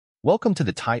Welcome to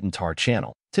the Titan Tar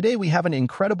channel. Today we have an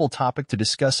incredible topic to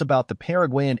discuss about the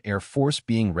Paraguayan Air Force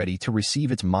being ready to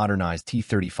receive its modernized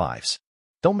T-35s.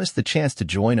 Don't miss the chance to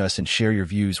join us and share your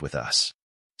views with us.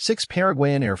 6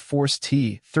 Paraguayan Air Force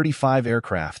T-35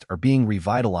 aircraft are being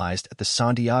revitalized at the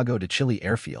Santiago de Chile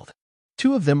airfield.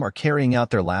 2 of them are carrying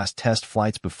out their last test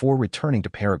flights before returning to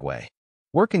Paraguay.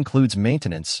 Work includes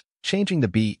maintenance, changing the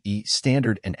BE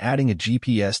standard and adding a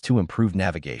GPS to improve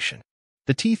navigation.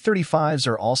 The T-35s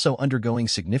are also undergoing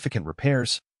significant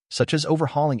repairs, such as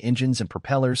overhauling engines and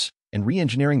propellers and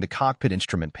re-engineering the cockpit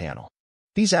instrument panel.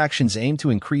 These actions aim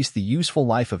to increase the useful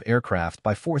life of aircraft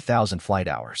by 4,000 flight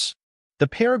hours. The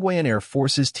Paraguayan Air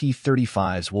Force's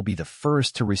T-35s will be the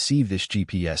first to receive this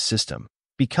GPS system,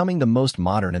 becoming the most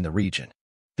modern in the region.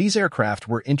 These aircraft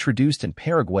were introduced in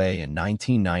Paraguay in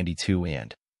 1992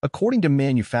 and, according to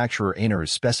manufacturer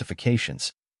ANR's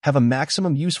specifications, have a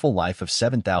maximum useful life of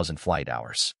 7,000 flight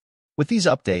hours. With these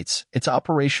updates, its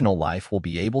operational life will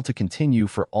be able to continue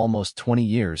for almost 20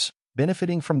 years,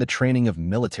 benefiting from the training of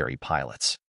military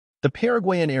pilots. The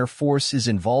Paraguayan Air Force is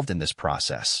involved in this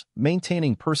process,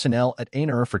 maintaining personnel at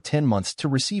ANR for 10 months to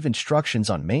receive instructions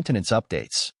on maintenance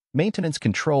updates, maintenance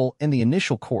control, and the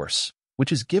initial course,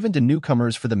 which is given to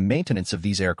newcomers for the maintenance of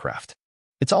these aircraft.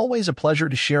 It's always a pleasure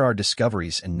to share our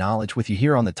discoveries and knowledge with you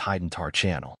here on the Titan Tar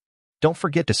channel. Don't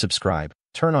forget to subscribe,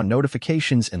 turn on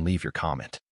notifications, and leave your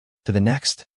comment. To the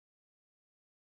next.